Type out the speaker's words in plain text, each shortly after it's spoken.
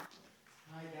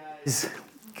Guys,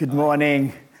 good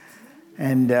morning.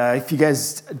 And if you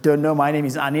guys don't know, my name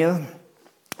is Anil.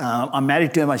 I'm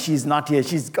married to Emma. She's not here.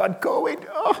 She's got COVID.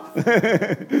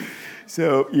 Oh.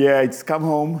 So, yeah, it's come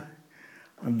home.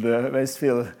 The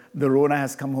Westfield, the Rona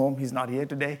has come home. He's not here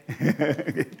today.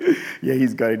 Yeah,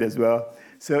 he's got it as well.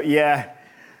 So, yeah,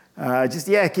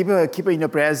 keep her in your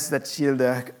prayers that she'll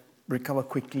recover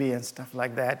quickly and stuff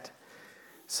like that.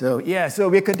 So, yeah, so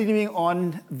we're continuing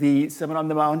on the Sermon on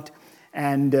the Mount.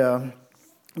 And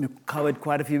we've covered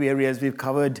quite a few areas. We've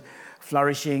covered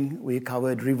flourishing, we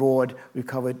covered reward, we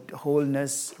covered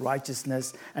wholeness,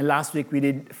 righteousness. And last week we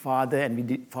did Father and we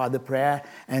did Father prayer.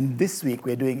 And this week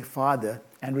we're doing Father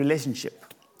and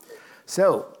relationship.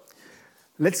 So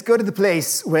let's go to the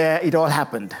place where it all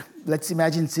happened. Let's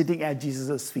imagine sitting at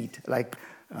Jesus' feet, like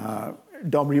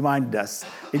Dom reminded us.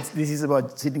 This is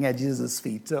about sitting at Jesus'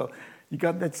 feet. So you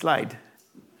got that slide.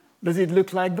 Does it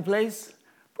look like the place?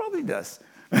 Probably does.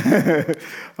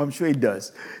 I'm sure it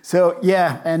does. So,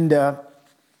 yeah, and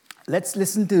let's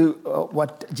listen to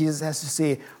what Jesus has to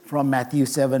say from Matthew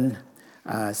 7,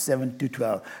 7 to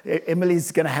 12.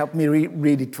 Emily's going to help me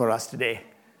read it for us today.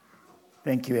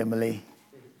 Thank you, Emily.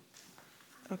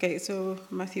 Okay, so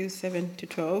Matthew 7 to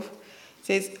 12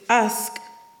 says, "Ask,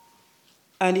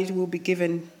 and it will be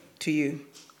given to you.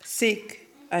 Seek,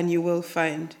 and you will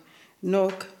find.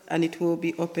 Knock, and it will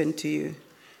be opened to you.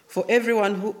 For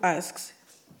everyone who asks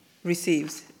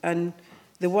receives, and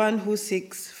the one who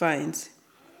seeks finds,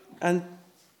 and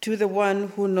to the one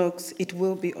who knocks it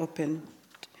will be opened.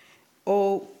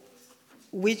 Or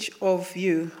which of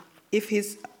you, if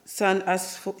his son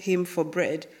asks him for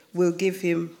bread, will give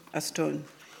him a stone?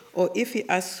 Or if he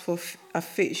asks for a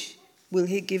fish, will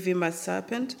he give him a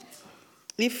serpent?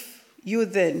 If you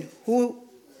then, who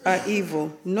are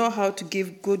evil, know how to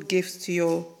give good gifts to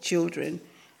your children,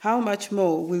 how much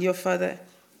more will your Father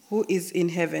who is in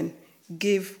heaven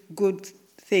give good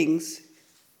things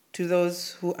to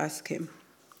those who ask him?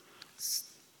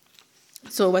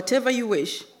 So whatever you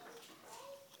wish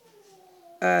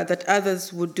that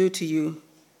others would do to you,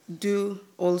 do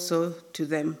also to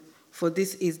them. For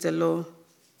this is the law.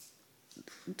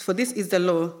 For this is the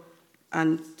law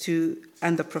and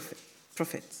the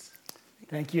prophets."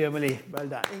 Thank you, Emily. Well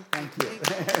done. Thank you.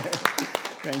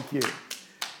 Thank you.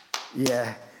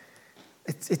 Yeah.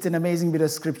 It's an amazing bit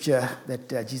of scripture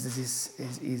that Jesus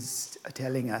is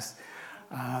telling us.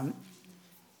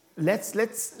 Let's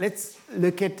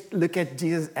look at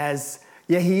Jesus as,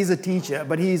 he is a teacher,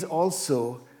 but he is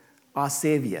also our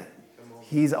savior.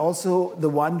 He's also the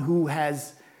one who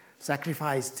has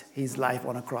sacrificed his life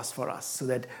on a cross for us so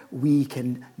that we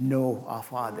can know our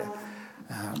Father,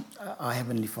 our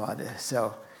Heavenly Father.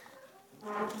 So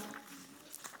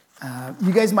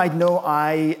you guys might know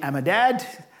I am a dad.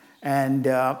 And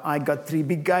I got 3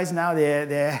 big guys now.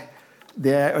 They're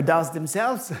adults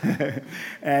themselves.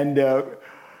 And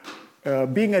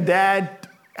being a dad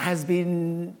has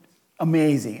been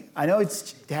amazing. I know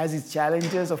it has its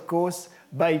challenges, of course,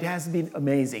 but it has been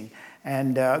amazing.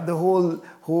 And the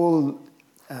whole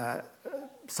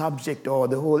subject or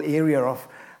the whole area of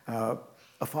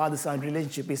a father-son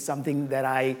relationship is something that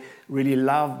I really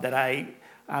love, that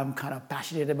I'm kind of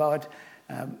passionate about.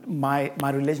 My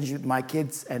relationship with my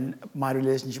kids and my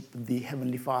relationship with the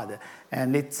Heavenly Father.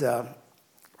 And it's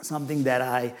something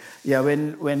that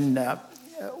when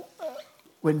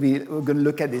we were going to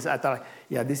look at this, I thought,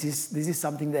 this is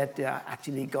something that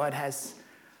actually God has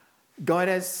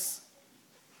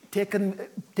taken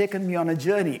me on a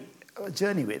journey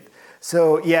with.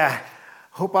 So,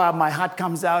 hope my heart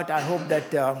comes out. I hope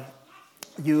that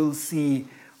you'll see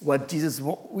what Jesus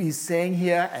is saying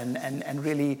here and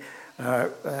really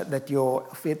that your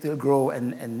faith will grow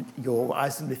and your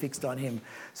eyes will be fixed on him.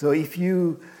 So if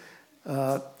you,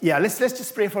 let's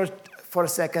just pray for a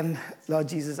second. Lord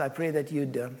Jesus, I pray that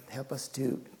you'd help us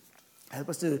to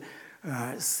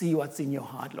see what's in your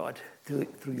heart, Lord,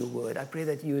 through your word. I pray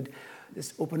that you'd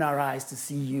just open our eyes to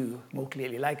see you more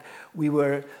clearly. Like we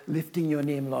were lifting your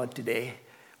name, Lord, today.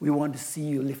 We want to see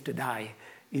you lifted high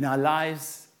in our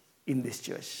lives, in this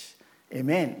church.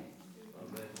 Amen.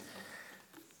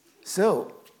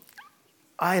 So,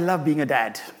 I love being a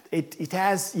dad. It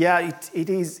is.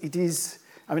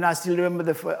 I mean, I still remember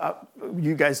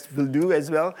you guys will do as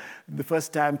well. The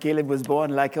first time Caleb was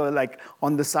born, like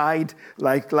on the side,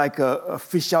 like a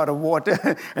fish out of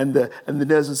water, and the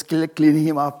nurse was cleaning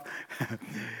him up.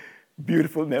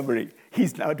 Beautiful memory.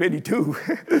 He's now 22.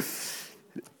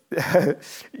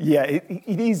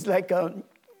 It is like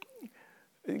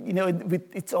with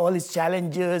it's all its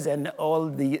challenges and all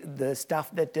the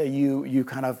stuff that you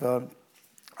kind of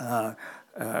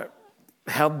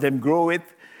help them grow with.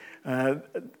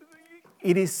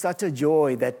 it is such a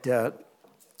joy that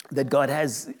that God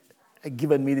has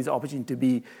given me this opportunity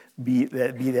to be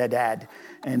their dad.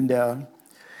 And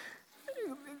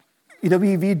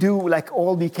we do like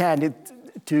all we can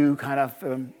to kind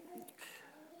of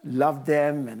love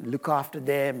them and look after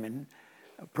them and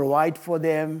provide for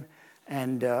them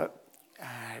and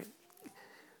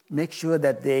make sure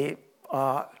that they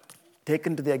are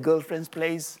taken to their girlfriend's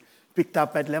place, picked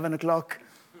up at 11 o'clock,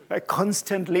 like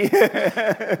constantly.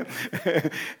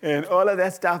 And all of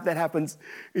that stuff that happens,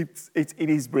 it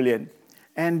is brilliant.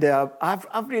 And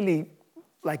I've really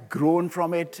like grown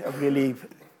from it. I've really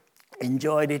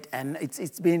enjoyed it, and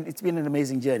it's been an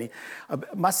amazing journey. I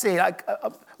must say, like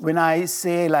when I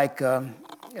say like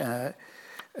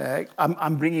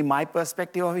I'm bringing my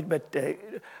perspective of it, but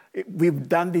we've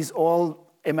done this all,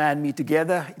 Emma and me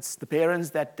together. It's the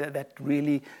parents that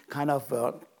really kind of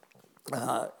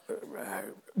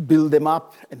build them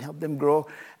up and help them grow.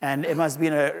 And Emma's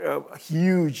been a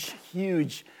huge,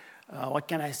 what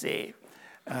can I say,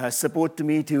 support to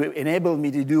me to enable me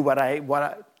to do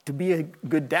to be a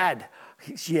good dad.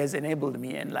 She has enabled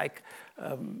me and like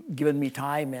given me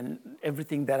time and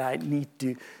everything that I need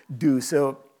to do.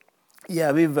 So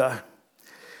yeah, we've had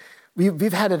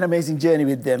an amazing journey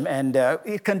with them, and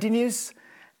it continues.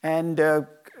 And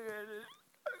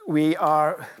we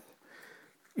are,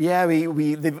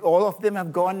 all of them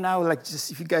have gone now. Like,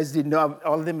 just if you guys didn't know,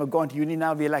 all of them have gone to uni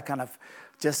now. We're like kind of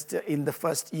just in the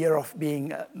first year of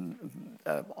being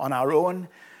on our own.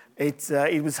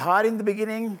 It was hard in the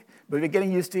beginning, but we're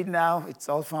getting used to it now. It's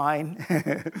all fine.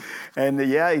 And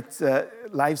it's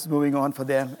life's moving on for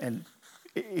them, and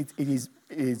it is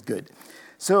good.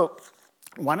 So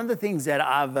one of the things that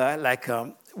I've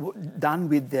done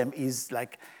with them is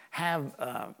like have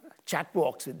chat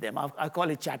walks with them. I call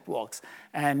it chat walks,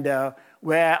 and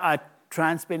where I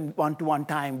try and spend one-to-one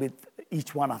time with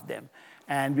each one of them,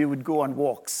 and we would go on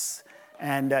walks.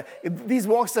 And these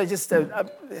walks are just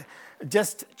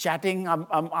chatting.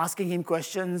 I'm asking him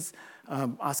questions,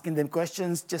 asking them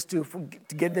questions just to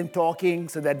get them talking,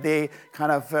 so that they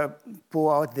kind of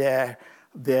pour out their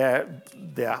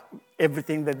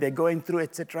everything that they're going through,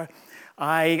 etc.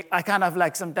 I kind of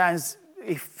like sometimes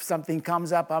if something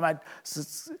comes up, I might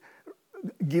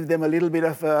give them a little bit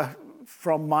of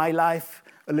from my life,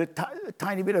 a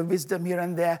tiny bit of wisdom here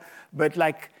and there, but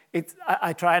like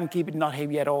I try and keep it not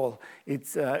heavy at all.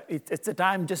 It's a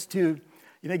time just to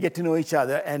get to know each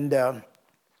other, and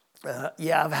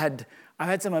I've had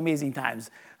some amazing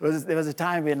times. There was a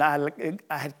time when I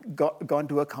had gone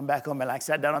to work, come back home, and like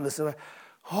sat down on the sofa.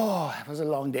 Oh, it was a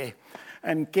long day.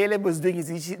 And Caleb was doing his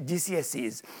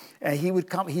GCSEs. And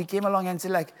he came along and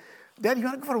said like, Dad, you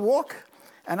want to go for a walk?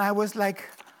 And I was like,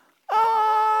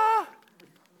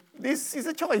 this is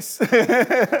a choice.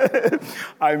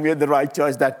 I made the right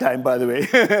choice that time, by the way.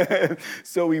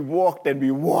 So we walked and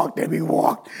we walked and we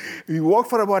walked. We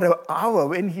walked for about an hour.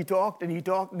 When he talked and he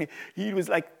talked, and he was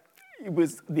like, it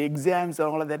was the exams and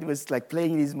all of that. It was like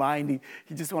playing in his mind.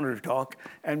 He just wanted to talk.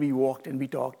 And we walked and we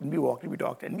talked and we walked and we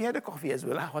talked. And we had a coffee as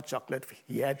well, a hot chocolate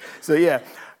he had. So yeah,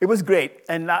 it was great.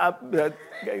 And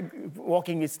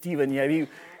walking with Stephen,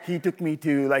 he took me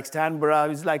to like Stanborough. I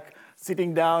was like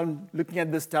sitting down, looking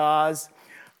at the stars.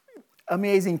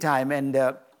 Amazing time. And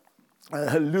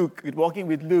Luke, walking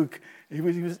with Luke, it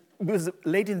was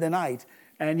late in the night.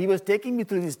 And he was taking me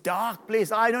through this dark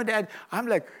place. I know, Dad. I'm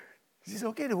like, is it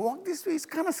okay to walk this way? It's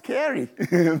kind of scary.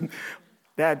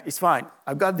 Dad, it's fine.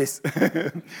 I've got this.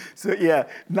 So yeah,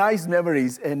 nice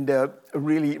memories, and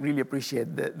really, really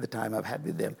appreciate the time I've had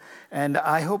with them. And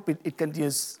I hope it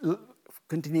continues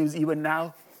even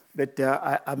now, that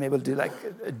I'm able to like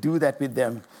do that with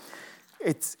them.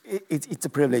 It's a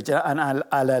privilege, and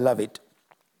I love it.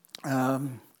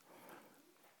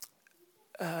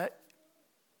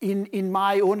 In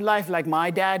my own life, like my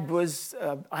dad was,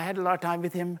 I had a lot of time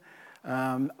with him.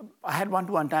 I had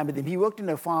one-to-one time with him. He worked in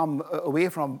a farm away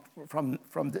from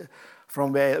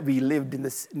where we lived in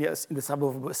the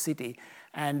suburb of a city,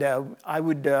 and I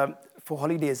would for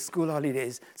holidays, school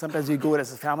holidays. Sometimes we go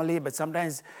as a family, but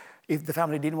sometimes if the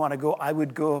family didn't want to go, I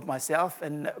would go myself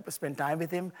and spend time with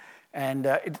him, and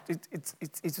it's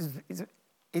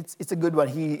a good one.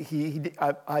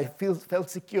 I felt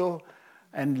secure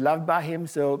and loved by him,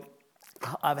 so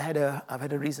I've had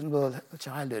a reasonable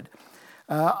childhood.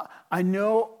 I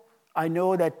know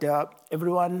that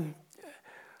everyone's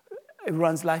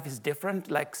life is different.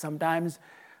 Like sometimes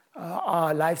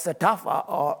our lives are tough,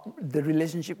 or the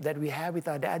relationship that we have with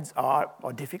our dads are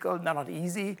difficult, they're not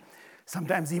easy,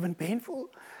 sometimes even painful.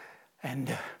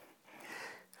 And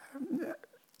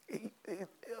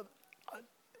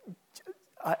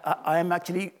I am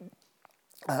actually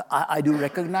I do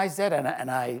recognize that,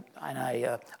 and I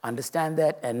understand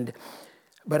that.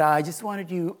 But I just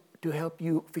wanted you to help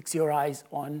you fix your eyes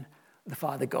on the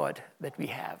Father God that we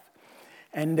have.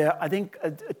 And I think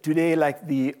today, like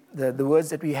the words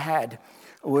that we had,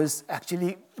 was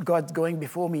actually God going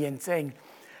before me and saying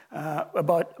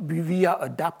about we are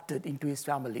adopted into His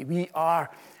family. We are,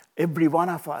 every one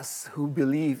of us who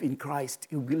believe in Christ,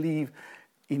 who believe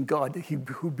in God,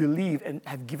 who believe and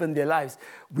have given their lives,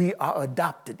 we are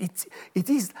adopted. It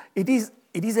is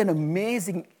an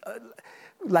amazing,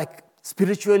 like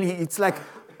spiritually, it's like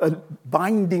a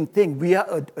binding thing. We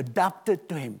are adopted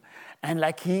to Him, and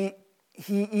like He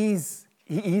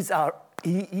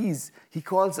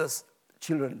calls us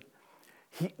children.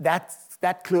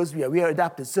 That close we are. We are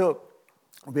adopted. So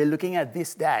we're looking at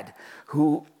this dad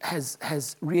who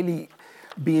has really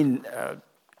been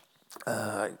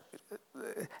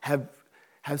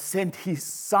have sent his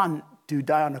son to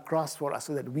die on a cross for us,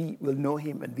 so that we will know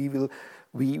him and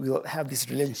we will have this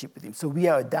relationship with him. So we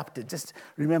are adopted. Just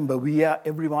remember, we are,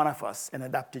 every one of us, an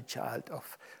adopted child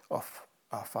of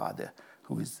our Father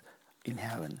who is in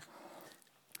heaven.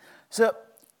 So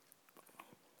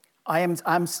I'm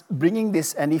bringing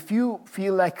this, and if you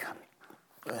feel like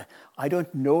I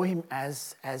don't know him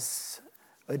as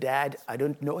a dad, I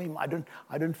don't know him, I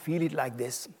don't feel it like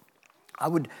this, I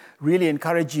would really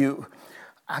encourage you,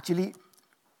 actually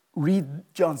read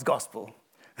John's Gospel.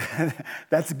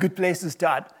 That's a good place to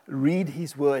start. Read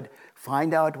his word.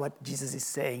 Find out what Jesus is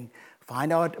saying.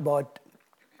 Find out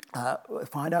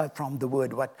from the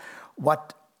word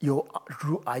what your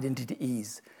true identity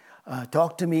is.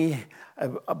 Talk to me,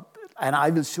 and I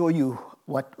will show you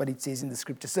what it says in the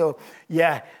scripture. So,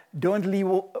 yeah, don't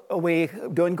go away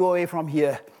from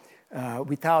here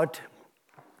without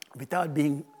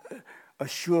being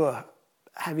assured,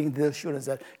 having the assurance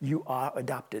that you are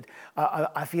adopted.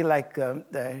 I feel like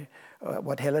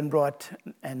what Helen brought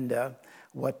and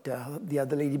what the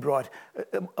other lady brought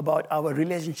about our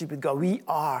relationship with God. We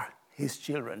are His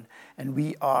children, and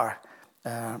we are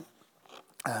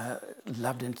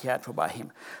loved and cared for by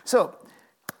Him. So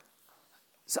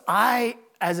I,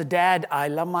 as a dad, I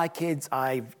love my kids.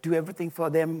 I do everything for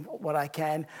them, what I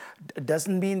can. It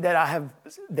doesn't mean that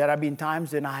there have been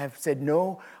times when I have said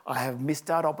no. I have missed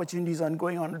out opportunities on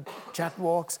going on chat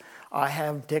walks. I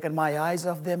have taken my eyes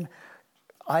off them.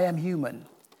 I am human.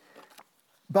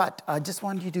 But I just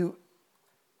want you to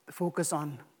focus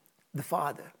on the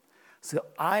Father. So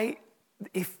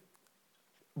if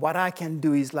what I can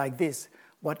do is like this,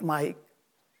 what my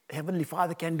Heavenly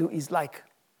Father can do is like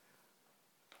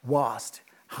vast.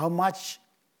 How much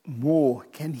more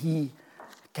can he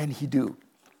do?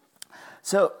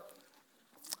 So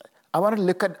I want to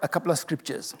look at a couple of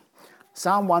scriptures.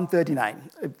 Psalm 139.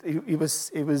 It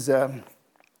was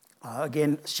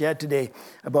again shared today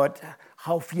about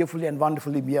how fearfully and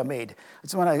wonderfully we are made. I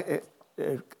just want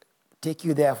to take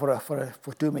you there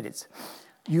for 2 minutes.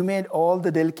 You made all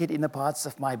the delicate inner parts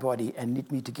of my body and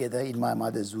knit me together in my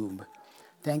mother's womb.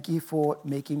 Thank you for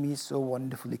making me so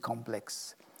wonderfully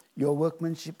complex. Your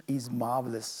workmanship is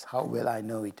marvelous, how well I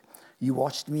know it. You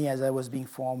watched me as I was being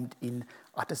formed in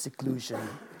utter seclusion,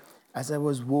 as I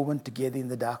was woven together in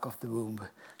the dark of the womb.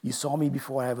 You saw me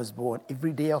before I was born.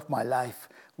 Every day of my life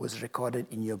was recorded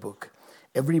in your book.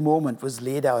 Every moment was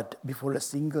laid out before a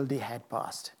single day had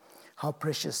passed. How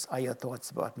precious are your thoughts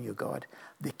about me, O God.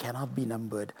 They cannot be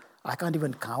numbered. I can't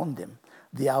even count them.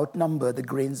 They outnumber the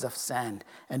grains of sand.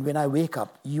 And when I wake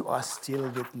up, you are still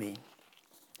with me.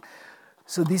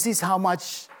 So this is how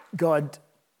much God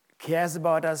cares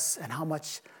about us and how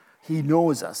much He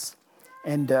knows us.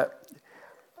 And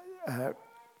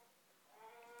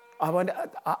I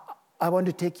want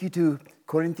to take you to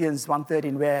Corinthians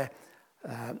 1:13, where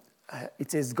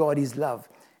it says God is love.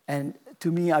 And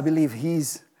to me, I believe He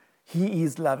is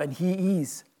love, and He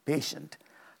is patient.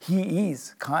 He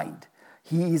is kind.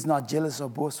 He is not jealous or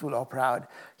boastful or proud.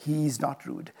 He is not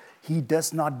rude. He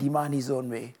does not demand His own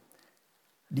way.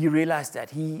 Do you realize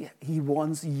that? He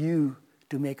wants you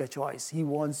to make a choice. He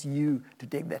wants you to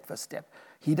take that first step.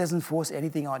 He doesn't force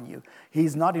anything on you. He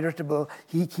is not irritable.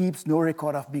 He keeps no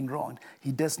record of being wrong.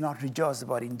 He does not rejoice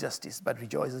about injustice, but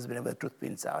rejoices whenever the truth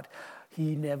wins out.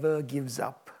 He never gives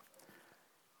up.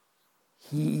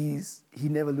 He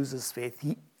never loses faith.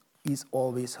 He is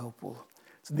always hopeful.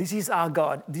 So this is our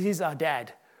God. This is our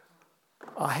dad,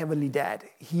 our heavenly dad.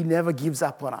 He never gives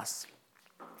up on us.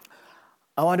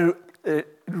 I want to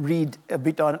read a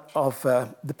bit of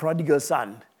the prodigal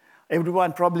son.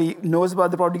 Everyone probably knows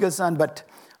about the prodigal son, but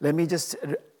let me just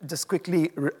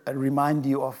quickly remind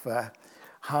you of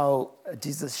how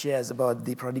Jesus shares about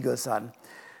the prodigal son.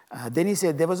 Then he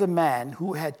said, there was a man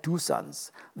who had 2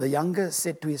 sons. The younger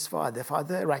said to his father,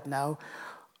 Father, right now,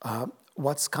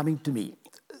 what's coming to me?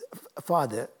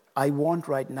 Father, I want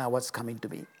right now what's coming to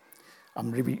me.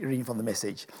 I'm reading from the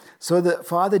Message. So the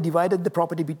father divided the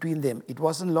property between them. It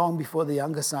wasn't long before the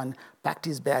younger son packed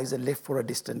his bags and left for a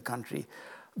distant country.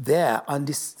 There,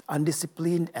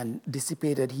 undisciplined and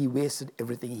dissipated, he wasted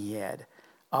everything he had.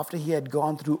 After he had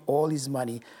gone through all his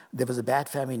money, there was a bad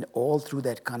famine all through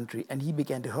that country, and he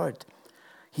began to hurt.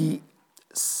 He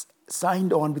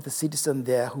signed on with a citizen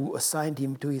there who assigned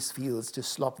him to his fields to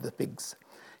slop the pigs.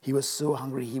 He was so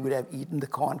hungry he would have eaten the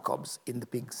corn cobs in the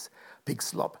pig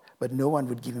slop, but no one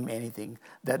would give him anything.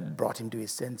 That brought him to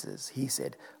his senses. He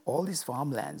said, all these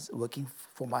farmhands working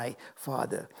for my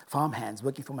father,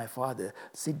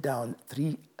 sit down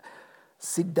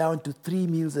to 3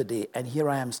 meals a day, and here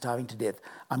I am starving to death.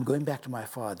 I'm going back to my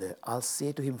father. I'll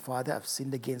say to him, Father, I've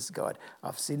sinned against God.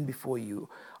 I've sinned before you.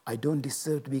 I don't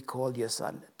deserve to be called your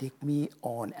son. Take me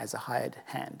on as a hired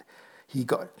hand. He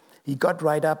got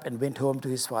right up and went home to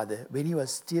his father. When he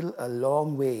was still a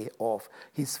long way off,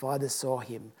 his father saw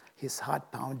him, his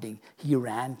heart pounding. He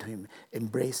ran to him,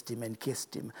 embraced him, and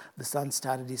kissed him. The son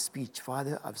started his speech,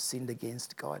 Father, I've sinned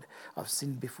against God. I've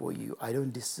sinned before you. I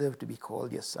don't deserve to be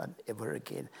called your son ever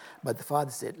again. But the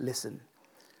father said, listen.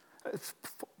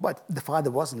 But the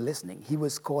father wasn't listening. He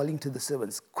was calling to the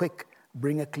servants, quick,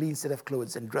 bring a clean set of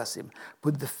clothes and dress him.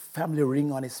 Put the family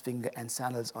ring on his finger and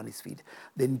sandals on his feet.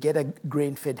 Then get a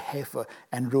grain-fed heifer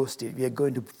and roast it. We are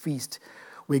going to feast.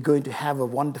 We're going to have a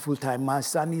wonderful time. My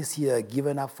son is here,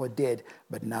 given up for dead,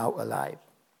 but now alive.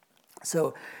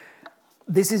 So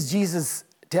this is Jesus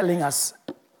telling us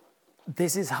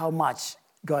this is how much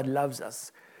God loves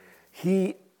us.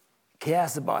 He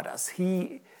cares about us.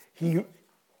 He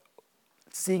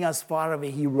seeing us far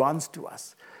away, he runs to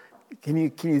us. Can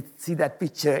you see that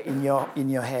picture in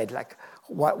your head? Like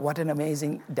what an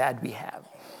amazing dad we have.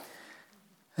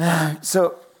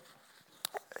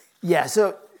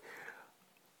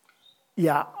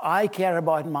 I care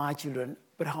about my children,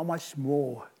 but how much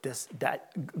more does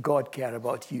God care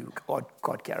about you?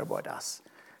 God care about us,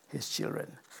 his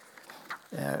children.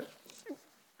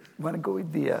 Want to go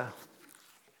with the?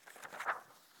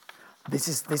 This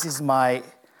is my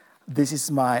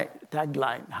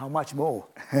tagline. How much more?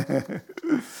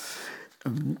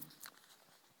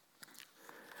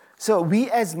 So we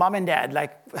as mom and dad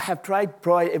have tried to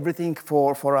provide everything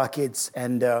for our kids,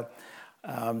 and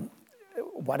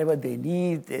whatever they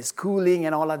need, their schooling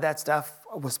and all of that stuff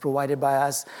was provided by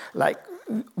us.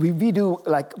 We do,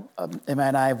 Emma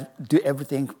and I do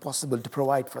everything possible to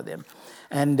provide for them.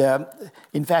 And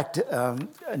in fact,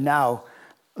 now,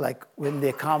 when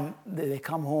they come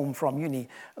home from uni,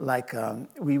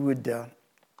 we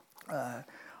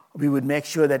would make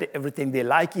sure that everything they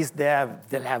like is there.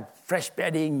 They'll have fresh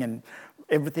bedding and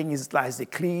everything is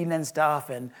clean and stuff,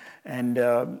 and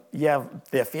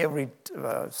their favorite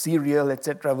cereal,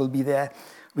 etc., will be there.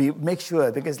 We make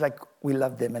sure because we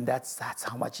love them, and that's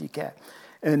how much we care.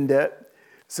 And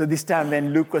so this time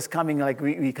when Luke was coming,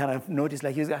 we kind of noticed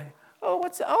he was like,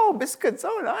 oh, biscuits,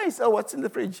 oh nice, oh what's in the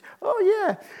fridge, oh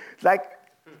yeah,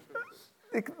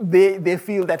 they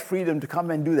feel that freedom to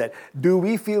come and do that. Do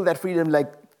we feel that freedom?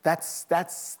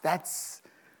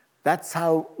 That's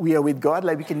how we are with God.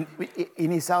 We can,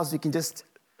 in His house, we can just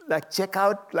check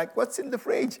out what's in the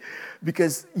fridge,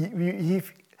 because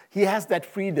he has that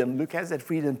freedom. Luke has that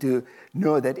freedom to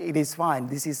know that it is fine.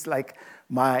 This is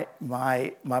my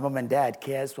mom and dad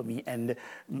cares for me, and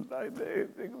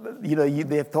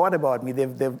they've thought about me.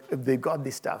 They've got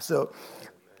this stuff. So,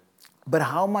 but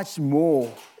how much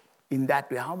more in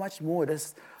that way? How much more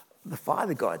does the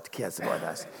Father God cares about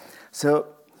us?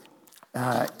 So.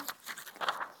 A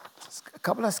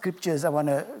couple of scriptures I want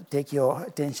to take your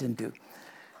attention to.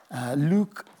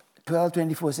 Luke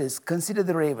 12:24 says, consider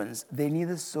the ravens. They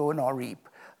neither sow nor reap.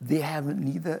 They have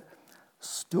neither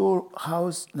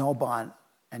storehouse nor barn,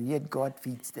 and yet God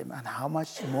feeds them. And how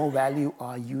much more value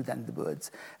are you than the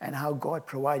birds? And how God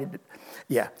provided it.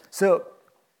 Yeah, so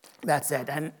that's it.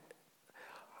 And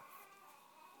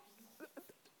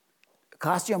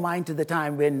cast your mind to the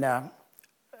time when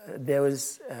there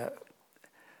was...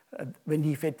 when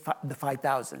he fed the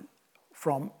 5,000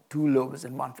 from 2 loaves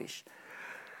and 1 fish.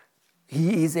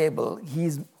 He is able. He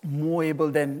is more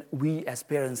able than we as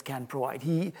parents can provide.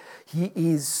 He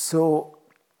is so,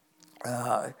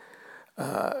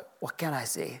 what can I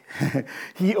say?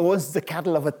 He owns the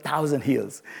cattle of 1,000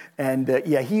 hills. And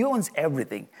he owns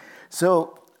everything.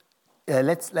 So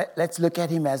let's look at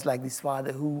him as this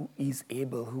Father who is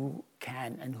able, who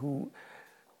can, and who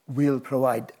will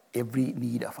provide every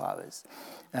need of ours.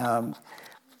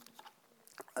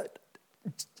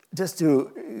 just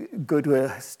to go to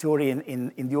a story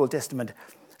in the Old Testament,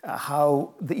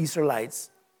 how the Israelites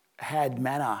had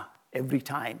manna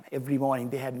every morning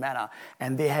they had manna,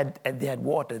 and they had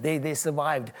water. They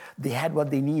survived. They had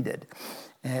what they needed,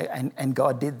 and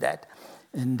God did that.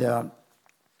 And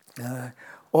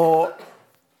or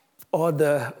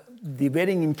the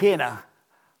wedding in Cana,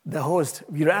 the host,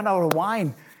 we ran out of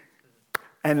wine,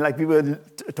 and like we were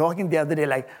talking the other day,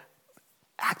 like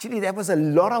actually there was a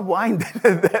lot of wine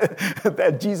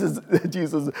that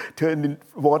Jesus turned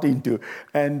water into,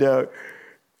 and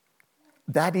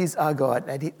that is our God.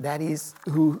 That is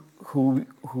who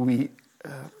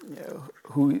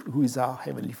is our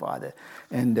Heavenly Father,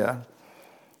 and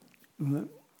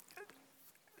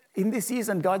in this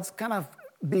season, God's kind of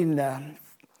been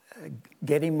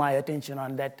getting my attention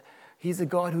on that. He's a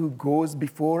God who goes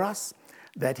before us.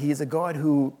 That He is a God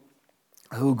who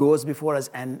goes before us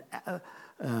and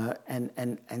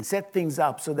set things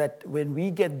up so that when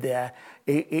we get there,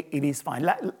 it is fine.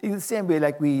 Like, in the same way,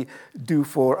 like we do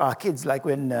for our kids, like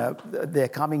when they're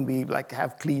coming, we like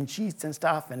have clean sheets and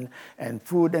stuff and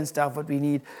food and stuff what we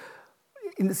need.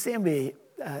 In the same way,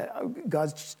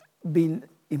 God's been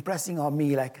impressing on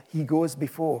me, like He goes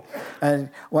before. And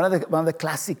one of the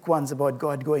classic ones about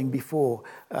God going before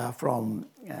from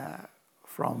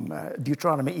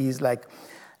Deuteronomy is like,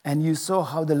 and you saw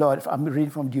how the Lord, I'm reading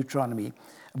from Deuteronomy,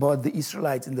 about the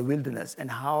Israelites in the wilderness and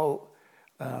how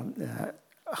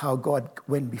God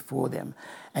went before them.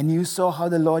 And you saw how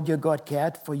the Lord your God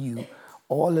cared for you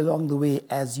all along the way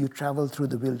as you traveled through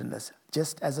the wilderness,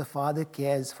 just as a father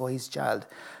cares for his child.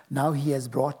 Now He has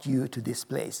brought you to this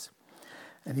place.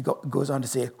 And He goes on to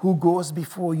say, who goes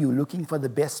before you looking for the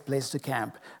best place to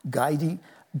camp, guiding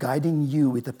you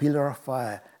with a pillar of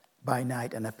fire by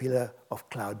night and a pillar of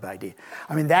cloud by day.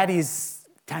 I mean, that is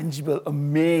tangible,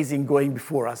 amazing going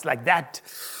before us. Like that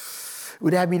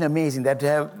would have been amazing. That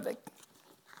have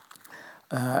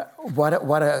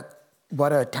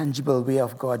what a tangible way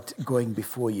of God going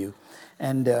before you.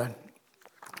 And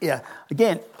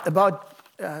again, about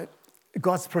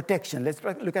God's protection. Let's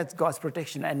look at God's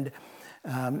protection. And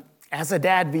as a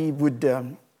dad,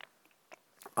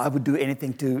 I would do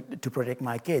anything to protect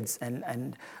my kids.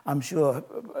 And I'm sure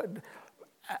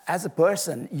as a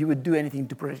person, you would do anything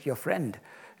to protect your friend.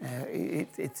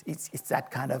 It's that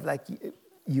kind of like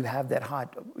you have that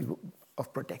heart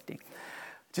of protecting.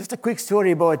 Just a quick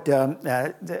story about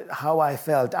how I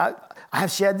felt. I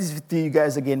have shared this with you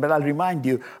guys again, but I'll remind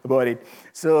you about it.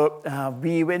 So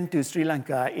we went to Sri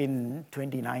Lanka in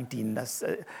 2019.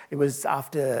 It was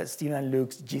after Stephen and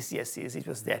Luke's GCSEs. It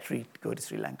was their treat to go to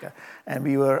Sri Lanka. And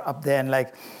we were up there, and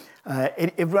like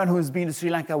everyone who's been to Sri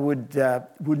Lanka would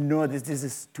know this. There's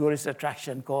this tourist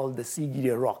attraction called the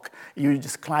Sigiriya Rock. You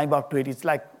just climb up to it. It's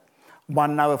like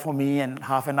 1 hour for me and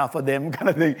half an hour for them, kind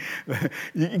of thing.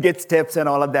 You get steps and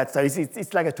all of that stuff.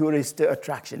 It's like a tourist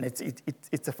attraction.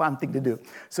 It's a fun thing to do.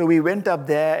 So we went up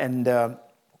there, and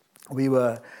we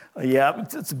were,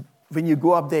 when you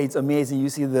go up there, it's amazing. You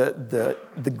see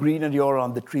the greenery all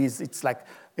around the trees. It's like,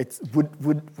 it's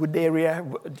wood area.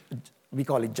 We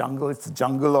call it jungle. It's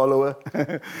jungle all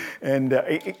over. And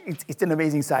it's an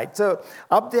amazing sight. So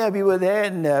up there, we were there,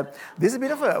 and there's a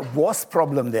bit of a wasp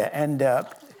problem there. And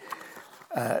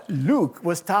Luke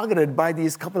was targeted by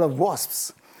these couple of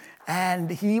wasps,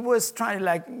 and he was trying to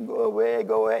like, go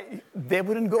away. They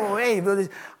wouldn't go away.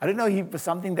 I don't know, he was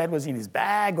something that was in his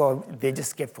bag, or they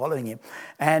just kept following him.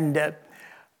 And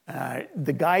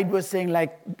the guide was saying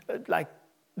like,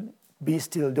 be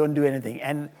still, don't do anything.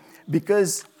 And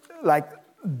because like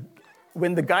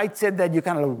when the guide said that, you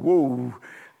kind of like, whoa.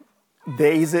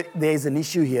 There is an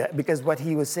issue here, because what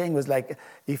he was saying was like,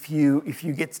 if you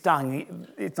get stung,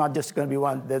 it's not just going to be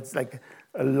one. There's like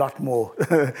a lot more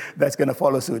that's going to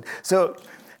follow suit. So,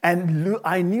 and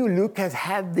I knew Luke has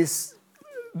had this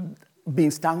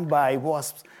being stung by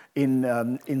wasps in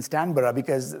Stanborough,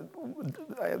 because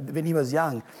when he was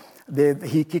young,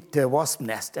 he kicked a wasp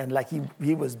nest, and like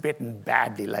he was bitten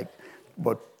badly, like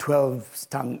about 12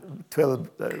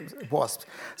 wasps.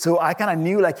 So I kind of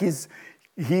knew like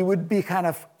he would be kind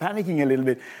of panicking a little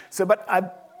bit. So, but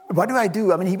what do I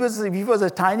do? I mean, if he was a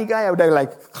tiny guy, I would have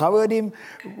like covered him,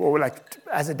 or like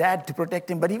as a dad to protect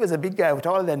him. But he was a big guy,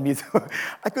 taller than me, so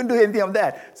I couldn't do anything of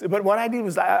that. So, but what I did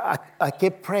was I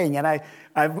kept praying, and I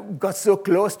got so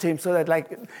close to him so that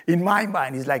like in my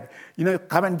mind, he's like,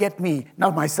 come and get me,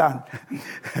 not my son.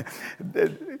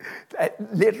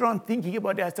 Later on, thinking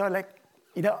about it, I thought like,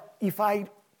 if I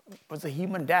was a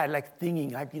human dad, like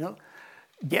thinking like,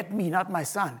 get me, not my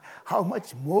son, how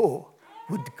much more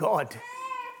would God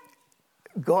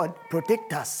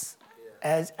protect us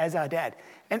as our dad?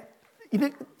 And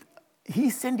he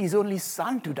sent his only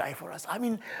son to die for us. I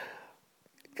mean,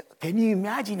 can you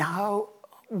imagine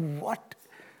what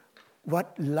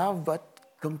love, what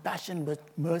compassion, what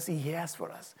mercy he has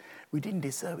for us? We didn't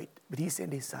deserve it, but he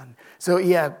sent his son. So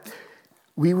yeah,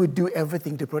 we would do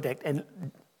everything to protect, and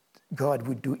God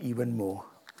would do even more.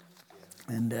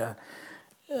 And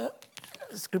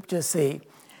scriptures say,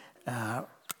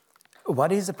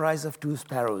 what is the price of 2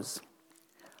 sparrows?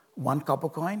 1 copper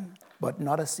coin, but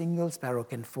not a single sparrow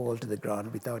can fall to the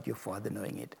ground without your Father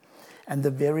knowing it. And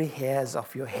the very hairs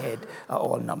of your head are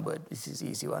all numbered. This is an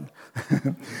easy one.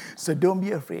 So don't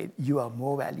be afraid. You are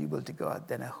more valuable to God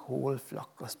than a whole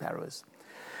flock of sparrows.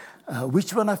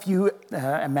 Which one of you,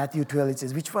 Matthew 12, it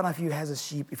says, which one of you has a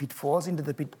sheep, if it falls into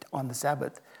the pit on the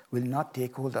Sabbath, will not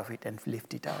take hold of it and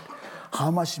lift it out?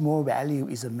 How much more value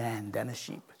is a man than a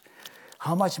sheep?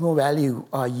 How much more value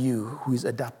are you who is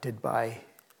adopted by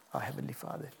our Heavenly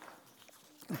Father?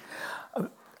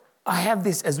 I have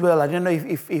this as well. I don't know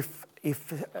if it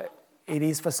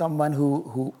is for someone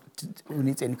who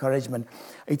needs encouragement.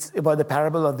 It's about the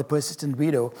parable of the persistent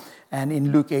widow. And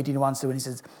in Luke 18:1-7, he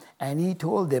says, and he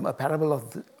told them a parable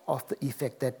of the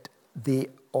effect that they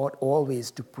ought always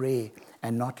to pray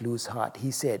and not lose heart. He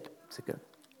said,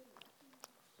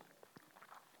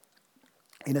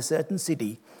 in a certain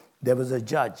city, there was a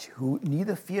judge who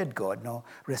neither feared God nor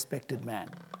respected man.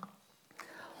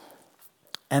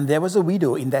 And there was a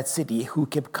widow in that city who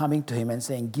kept coming to him and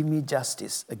saying, give me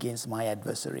justice against my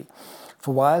adversary.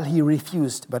 For a while he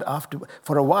refused, but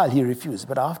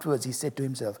afterwards he said to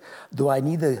himself, though I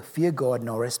neither fear God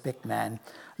nor respect man,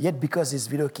 yet because this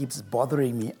widow keeps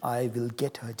bothering me, I will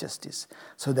get her justice,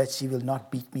 so that she will not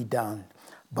beat me down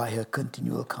by her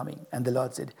continual coming. And the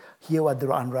Lord said, hear what the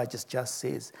unrighteous just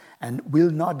says, and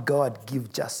will not God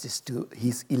give justice to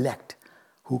his elect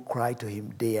who cry to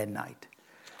him day and night?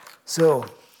 So,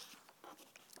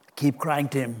 keep crying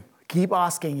to him, keep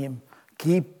asking him,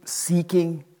 keep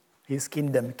seeking his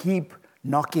kingdom, keep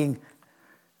knocking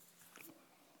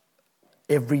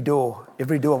every door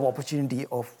of opportunity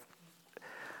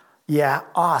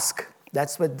ask.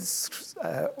 That's what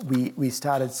we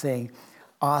started saying.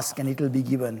 Ask and it will be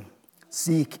given.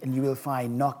 Seek and you will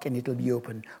find. Knock and it will be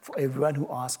open. For everyone who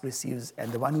asks receives,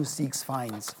 and the one who seeks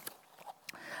finds.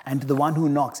 And to the one who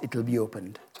knocks it will be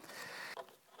opened.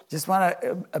 Just want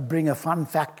to bring a fun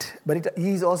fact, but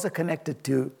he's also connected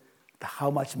to how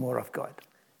much more of God.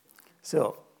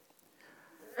 So,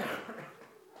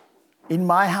 in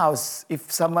my house, if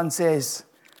someone says,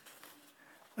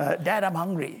 Dad, I'm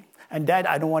hungry, and Dad,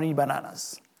 I don't want any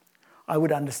bananas, I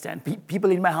would understand.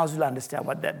 People in my house will understand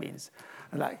what that means.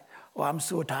 I'm like, oh, I'm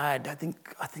so tired. I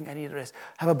think I need a rest.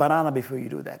 Have a banana before you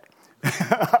do that.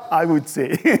 I would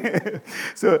say.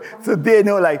 so they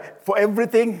know, like, for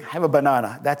everything, have a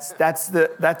banana. That's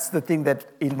the thing that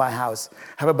in my house,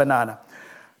 have a banana.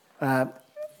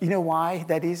 You know why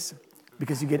that is?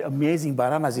 Because you get amazing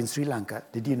bananas in Sri Lanka.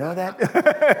 Did you know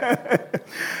that?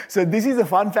 So this is a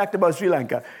fun fact about Sri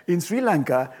Lanka. In Sri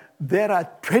Lanka, there are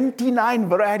 29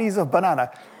 varieties of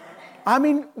banana. I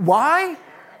mean, why?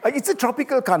 It's a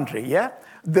tropical country, yeah?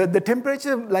 The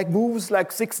temperature moves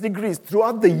 6 degrees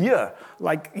throughout the year.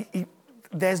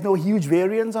 There's no huge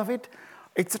variance of it.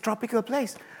 It's a tropical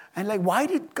place. And why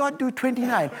did God do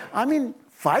 29? I mean,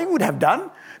 5 would have done.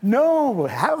 No,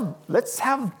 let's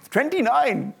have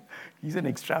 29. He's an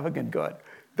extravagant God.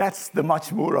 That's the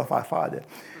much more of our Father.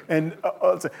 And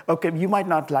also, okay, you might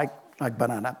not like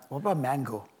banana. What about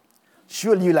mango?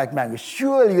 Surely you like mango.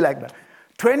 Surely you like mango.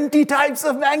 20 types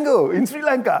of mango in Sri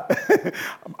Lanka.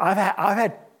 I've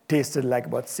had tasted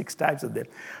about 6 types of them.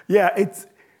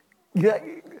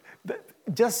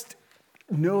 Just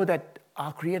know that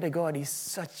our Creator God is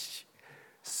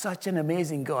such an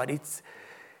amazing God.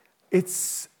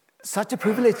 It's such a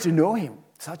privilege to know Him.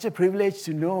 Such a privilege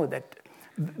to know that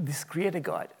this Creator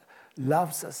God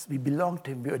loves us. We belong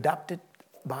to Him. We're adopted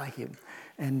by Him.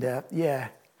 And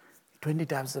 20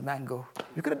 types of mango.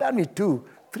 You could have done with 2,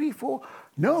 3, 4.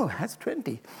 No, that's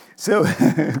 20. So,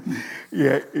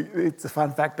 it's a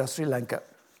fun fact of Sri Lanka.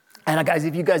 And guys,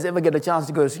 if you guys ever get a chance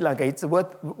to go to Sri Lanka, it's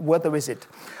worth a visit.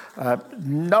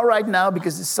 Not right now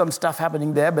because there's some stuff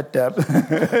happening there, but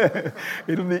there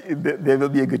will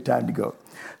be a good time to go.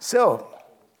 So,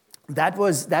 that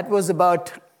was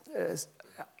about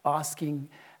asking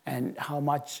and how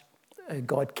much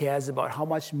God cares about, how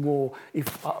much more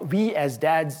if we as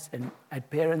dads and as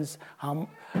parents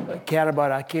care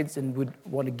about our kids and would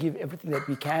want to give everything that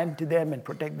we can to them and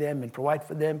protect them and provide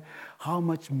for them, how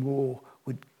much more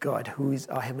would God, who is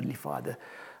our Heavenly Father,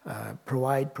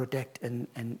 provide, protect,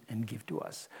 and give to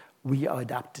us? We are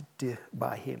adopted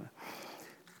by Him.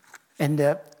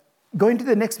 And going to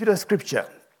the next bit of scripture.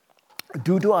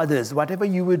 Do to others whatever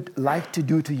you would like to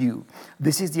do to you.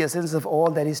 This is the essence of all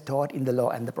that is taught in the law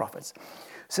and the prophets.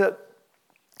 So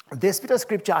this bit of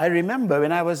scripture, I remember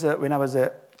when I was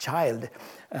a child,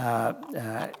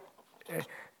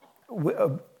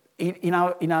 in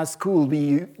our school,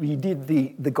 we did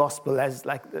the gospel as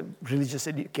like the religious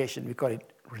education. We called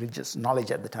it religious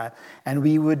knowledge at the time, and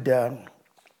we would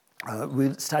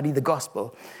we'll study the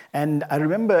gospel. And I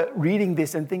remember reading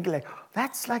this and thinking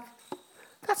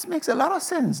that makes a lot of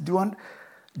sense. Do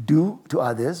to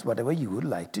others whatever you would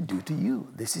like to do to you.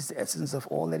 This is the essence of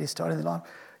all that is taught in the law.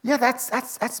 Yeah,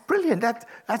 that's brilliant.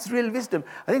 That's real wisdom.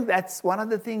 I think that's one of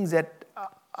the things that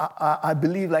I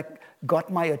believe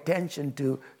got my attention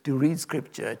to read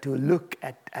scripture, to look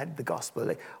at the gospel.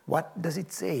 Like, what does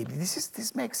it say?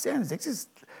 This makes sense.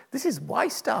 This is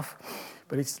wise stuff,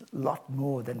 but it's a lot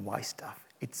more than wise stuff.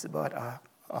 It's about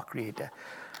our Creator.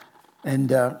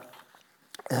 And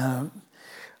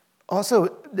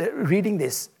also, reading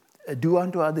this, do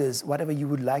unto others whatever you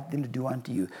would like them to do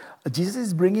unto you. Jesus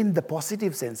is bringing the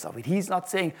positive sense of it. He's not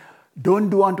saying, don't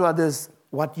do unto others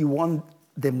what you want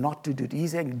them not to do.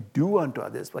 He's saying, do unto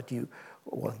others what you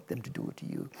want them to do to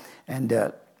you. And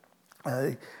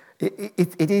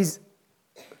it is,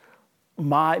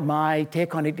 my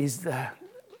take on it is,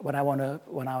 what I want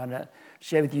to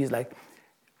share with you is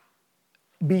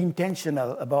be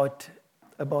intentional about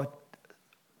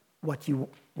what you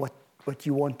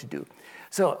want to do.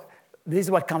 So this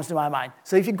is what comes to my mind.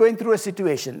 So if you're going through a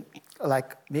situation,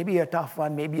 like maybe a tough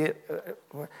one, maybe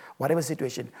whatever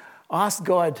situation, ask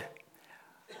God,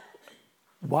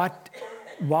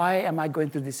 why am I going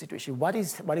through this situation? What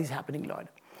is happening, Lord?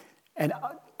 And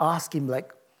ask him,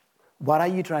 what are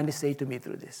you trying to say to me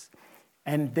through this?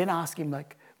 And then ask him,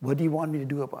 what do you want me to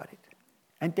do about it?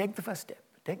 And take the first step.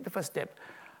 Take the first step.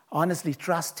 Honestly,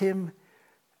 trust him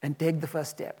and take the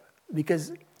first step.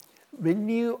 Because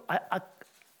when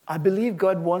I believe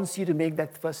God wants you to make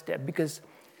that first step, because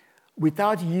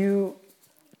without you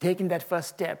taking that first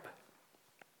step,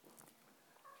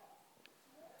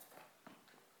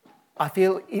 I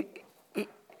feel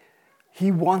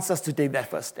he wants us to take that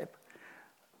first step.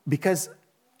 Because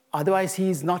otherwise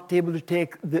he's not able to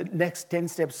take the next 10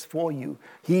 steps for you.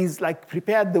 He's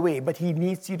prepared the way, but he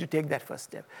needs you to take that first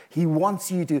step. He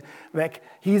wants you to,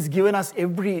 he's given us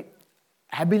every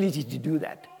ability to do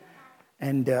that.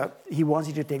 And he wants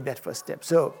you to take that first step.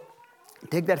 So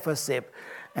take that first step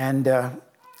and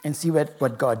see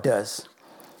what God does.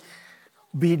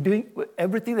 We doing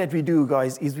everything that we do,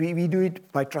 guys, is we do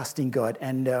it by trusting God.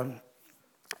 And there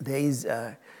is,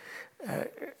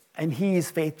 and he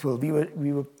is faithful.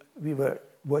 We were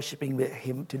worshiping with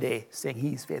him today, saying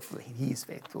he is faithful. He is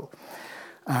faithful.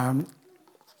 I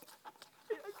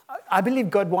believe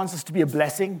God wants us to be a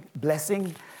blessing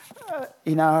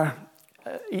in our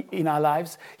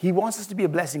lives. He wants us to be a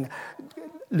blessing.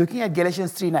 Looking at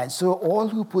Galatians 3:9, so all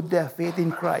who put their faith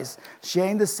in Christ,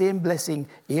 sharing the same blessing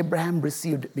Abraham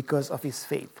received because of his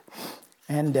faith.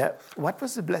 And what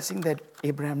was the blessing that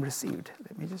Abraham received?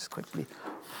 Let me just quickly.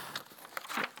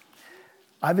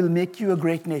 I will make you a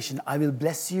great nation. I will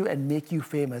bless you and make you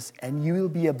famous, and you will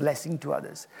be a blessing to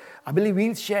others. I believe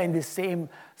we'll share in this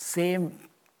same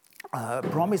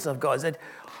promise of God, that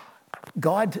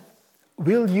God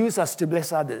will use us to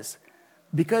bless others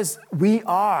because we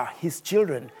are his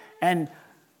children. And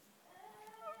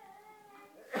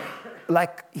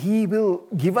he will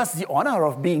give us the honor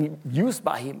of being used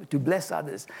by him to bless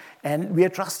others. And we are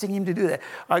trusting him to do that.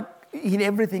 In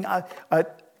everything, I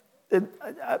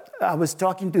was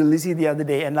talking to Lizzie the other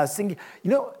day, and I was thinking,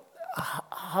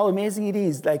 how amazing it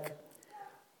is,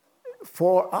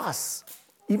 for us,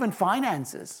 even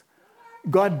finances,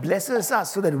 God blesses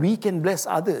us so that we can bless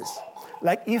others.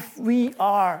 If we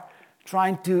are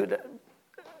trying to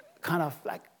kind of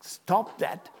stop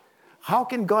that, how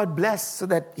can God bless so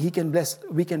that we can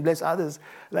bless others?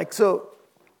 So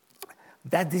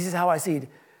that this is how I see it.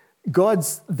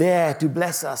 God's there to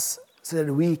bless us so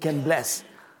that we can bless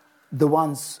the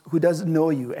ones who doesn't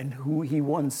know you and who he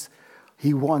wants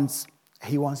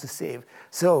to save.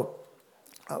 So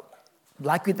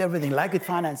like with everything, like with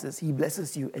finances, he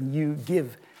blesses you and you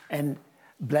give and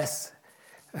bless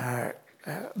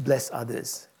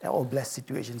others, or bless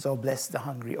situations, or bless the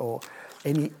hungry, or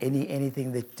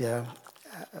anything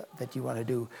that you want to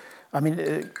do. I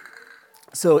mean,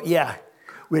 so yeah,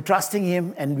 we're trusting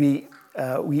him, and we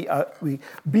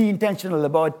be intentional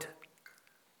about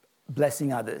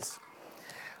blessing others.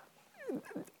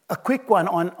 A quick one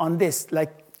on this,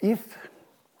 if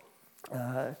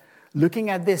looking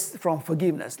at this from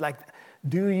forgiveness,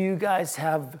 do you guys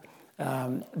have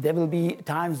There will be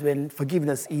times when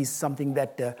forgiveness is something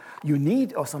that you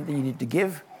need or something you need to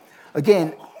give.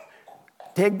 Again,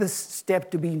 take the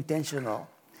step to be intentional.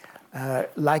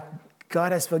 Like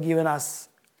God has forgiven us,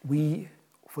 we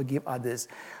forgive others.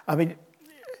 I mean,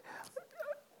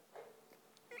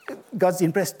 God's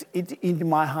impressed it into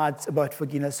my heart about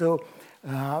forgiveness. So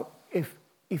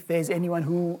if there's anyone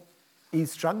who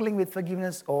is struggling with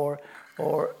forgiveness or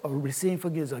receiving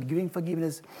forgiveness or giving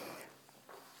forgiveness,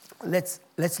 let's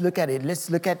look at it. Let's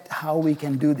look at how we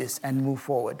can do this and move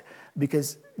forward,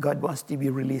 because God wants to be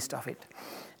released of it.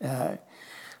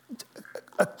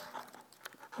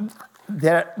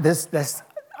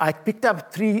 I picked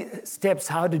up 3 steps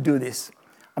how to do this.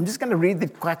 I'm just going to read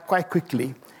it quite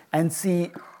quickly and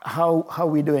see how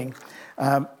we're doing.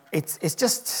 It's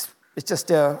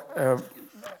just a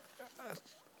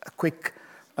quick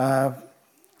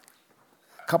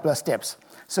couple of steps.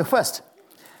 So first,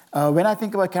 when I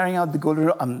think about carrying out the golden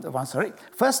rule,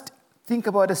 first think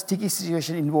about a sticky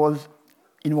situation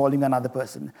involving another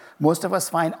person. Most of us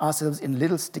find ourselves in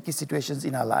little sticky situations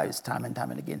in our lives time and time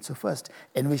and again. So first,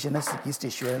 envision a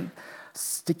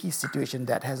sticky situation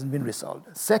that hasn't been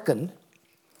resolved. Second,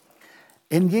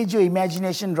 engage your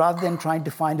imagination rather than trying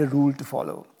to find a rule to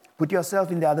follow. Put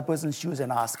yourself in the other person's shoes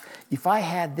and ask, if I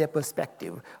had their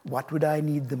perspective, what would I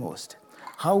need the most?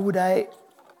 How would I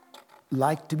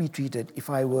like to be treated if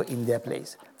I were in their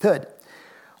place? Third,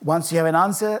 once you have an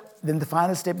answer, then the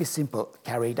final step is simple: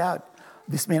 carry it out.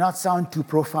 This may not sound too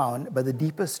profound, but the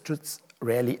deepest truths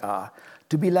rarely are.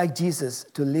 To be like Jesus,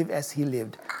 to live as he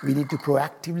lived, we need to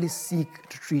proactively seek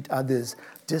to treat others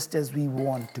just as we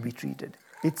want to be treated.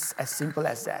 It's as simple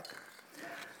as that.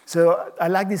 So I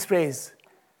like this phrase,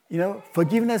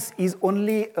 forgiveness is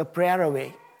only a prayer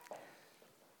away.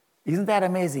 Isn't that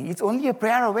amazing? It's only a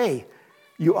prayer away.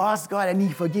 You ask God and he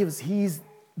forgives. He's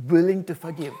willing to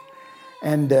forgive.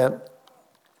 And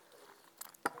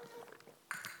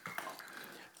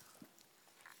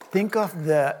think of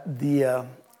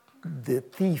the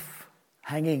thief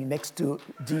hanging next to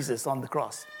Jesus on the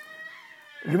cross.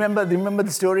 Remember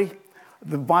the story?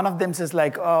 One of them says,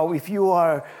 if you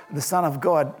are the Son of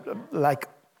God,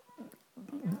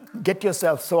 get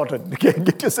yourself sorted,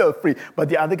 get yourself free. But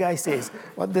the other guy says,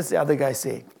 what does the other guy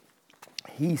say?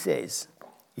 He says,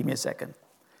 give me a second.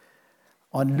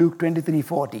 On Luke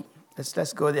 23:40,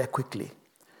 let's go there quickly.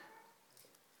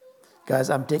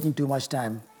 Guys, I'm taking too much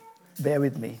time. Bear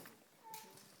with me.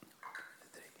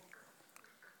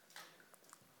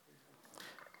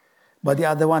 But the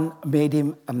other one made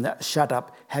him shut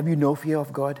up. Have you no fear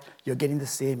of God? You're getting the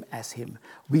same as him.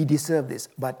 We deserve this,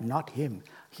 but not him.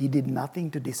 He did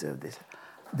nothing to deserve this.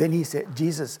 Then he said,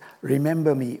 Jesus,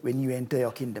 remember me when you enter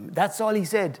your kingdom. That's all he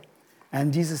said.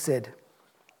 And Jesus said,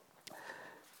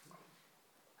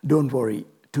 don't worry.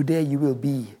 Today you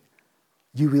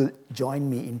will join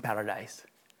me in paradise.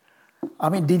 I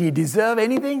mean, did he deserve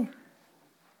anything?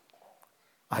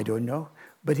 I don't know.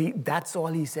 But that's all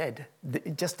he said,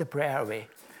 just a prayer away.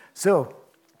 So,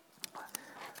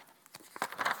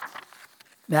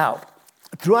 now,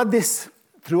 throughout this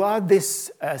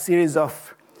series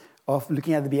of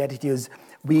looking at the Beatitudes,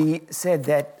 we said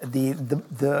that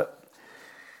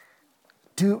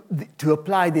to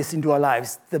apply this into our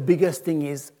lives, the biggest thing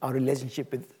is our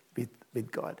relationship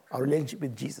with God, our relationship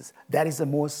with Jesus. That is the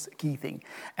most key thing.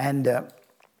 And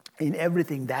in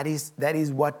everything, that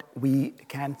is what we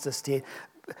can sustain.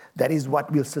 That is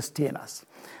what will sustain us.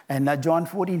 And John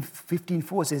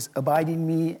 14:15 says, abide in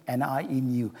me and I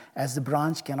in you, as the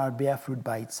branch cannot bear fruit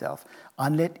by itself,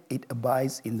 unless it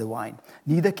abides in the vine.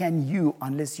 Neither can you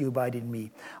unless you abide in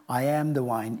me. I am the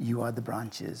vine, you are the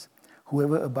branches.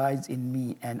 Whoever abides in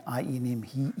me and I in him,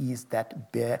 he is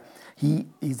that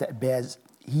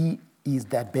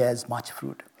bears much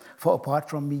fruit. For apart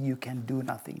from me, you can do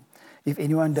nothing. If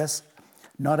anyone does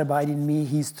not abide in me,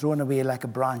 he is thrown away like a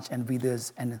branch and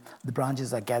withers, and the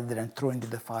branches are gathered and thrown into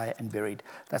the fire and buried.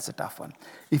 That's a tough one.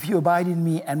 If you abide in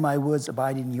me and my words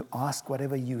abide in you, ask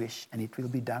whatever you wish, and it will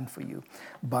be done for you.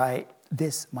 By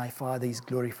this my Father is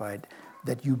glorified,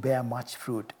 that you bear much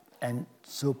fruit, and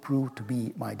so prove to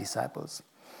be my disciples.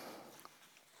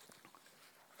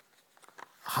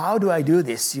 How do I do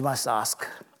this? You must ask.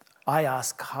 I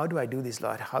ask, how do I do this,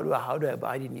 Lord? How do I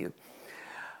abide in you?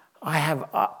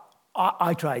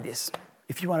 I try this.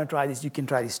 If you want to try this, you can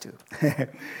try this too.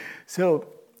 So,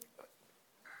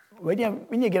 when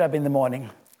you get up in the morning,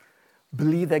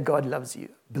 believe that God loves you.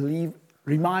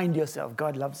 Remind yourself,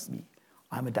 God loves me.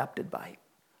 I'm adopted by him.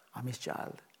 I'm his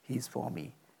child. He's for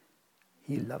me.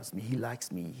 He loves me. He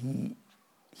likes me.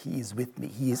 He is with me.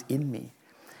 He is in me.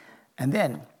 And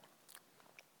then,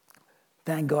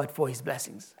 thank God for his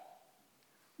blessings.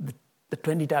 the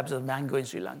 20 types of mango in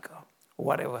Sri Lanka.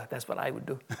 Whatever, that's what I would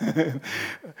do.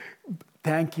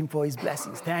 Thank him for his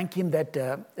blessings. Thank him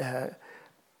that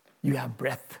you have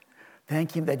breath.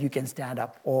 Thank him that you can stand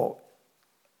up, or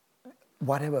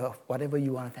whatever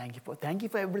you want to thank him for. Thank you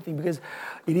for everything, because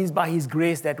it is by his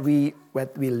grace that we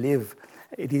live.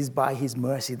 It is by his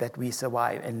mercy that we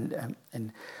survive.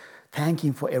 And thank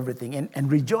him for everything.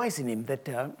 And rejoice in him that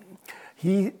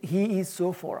he is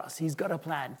so for us. He's got a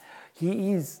plan.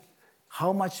 He is.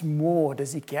 How much more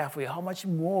does he care for you? How much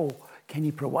more can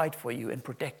he provide for you and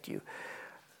protect you?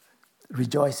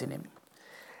 Rejoice in him.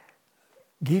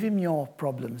 Give him your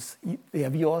problems.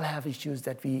 We all have issues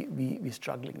that we're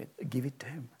struggling with. Give it to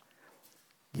him.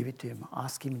 Give it to him.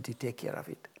 Ask him to take care of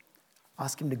it.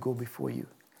 Ask him to go before you.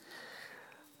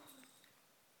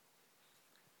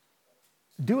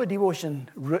 Do a devotion.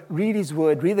 Read his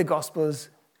word. Read the Gospels.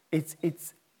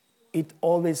 It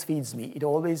always feeds me. It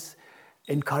always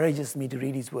encourages me to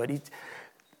read his word.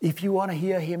 If you want to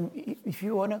hear him, if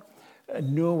you want to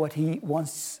know what he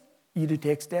wants you to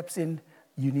take steps in,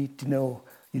 you need to know,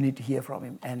 you need to hear from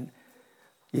him. And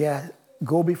yeah,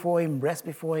 go before him, rest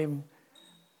before him.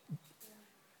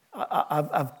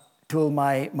 I've told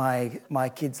my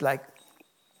kids, like,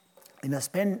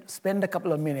 spend a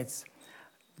couple of minutes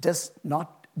just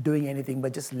not doing anything,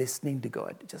 but just listening to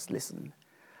God. Just listen.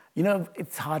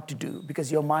 It's hard to do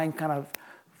because your mind kind of,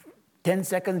 10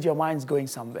 seconds, your mind's going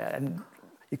somewhere, and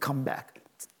you come back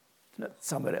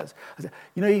somewhere else.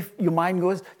 If your mind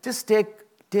goes, just take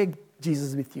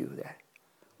Jesus with you there.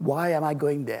 Why am I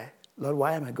going there? Lord,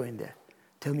 why am I going there?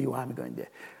 Tell me why I'm going there.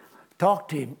 Talk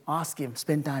to him, ask him,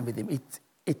 spend time with him.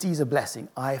 It is a blessing.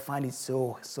 I find it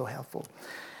so helpful.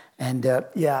 And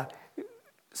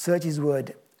search his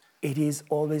word. It is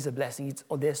always a blessing.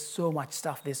 There's so much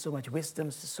stuff. There's so much wisdom.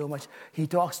 There's so much. He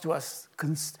talks to us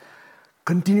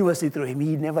continuously through him.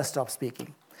 He never stops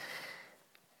speaking.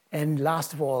 And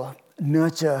last of all,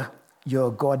 nurture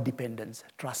your God dependence.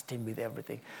 Trust him with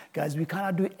everything. Guys, we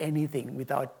cannot do anything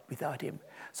without him.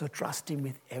 So trust him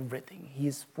with everything. He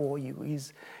is for you.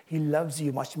 He loves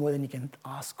you much more than you can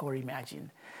ask or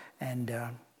imagine. And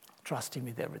trust him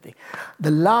with everything.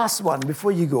 The last one,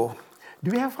 before you go, do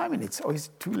we have 5 minutes? Or is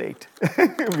it too late?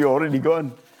 We're already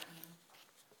gone.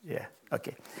 Yeah,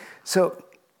 okay. So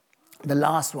the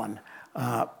last one,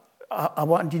 I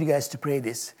want you guys to pray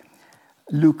this.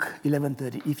 Luke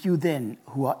 11:30. If you then,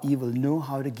 who are evil, know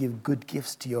how to give good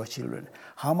gifts to your children,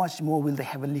 how much more will the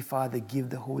Heavenly Father give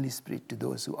the Holy Spirit to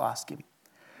those who ask him?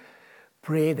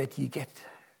 Pray that you get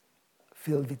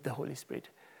filled with the Holy Spirit.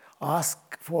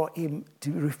 Ask for him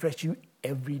to refresh you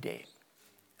every day.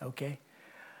 Okay?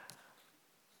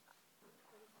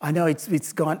 I know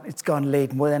it's gone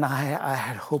late, more than I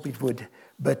had hoped it would,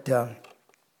 but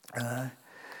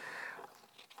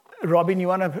Robin, you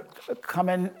want to come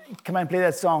and play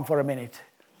that song for a minute?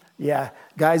 Yeah,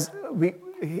 guys,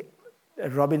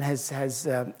 Robin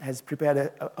has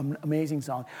prepared an amazing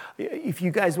song. If you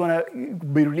guys want to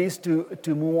be released to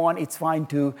move on, it's fine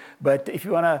too. But if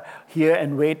you want to hear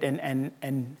and wait and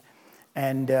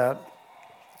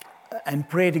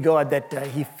pray to God that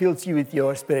he fills you with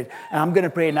your spirit. And I'm going to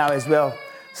pray now as well.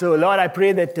 So, Lord, I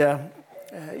pray that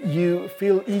you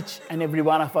fill each and every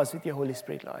one of us with your Holy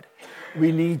Spirit, Lord.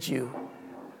 We need you.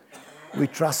 We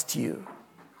trust you.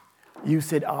 You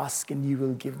said, ask and you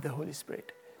will give the Holy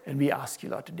Spirit. And we ask you,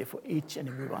 Lord, today for each and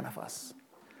every one of us.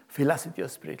 Fill us with your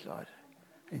Spirit, Lord.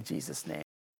 In Jesus' name.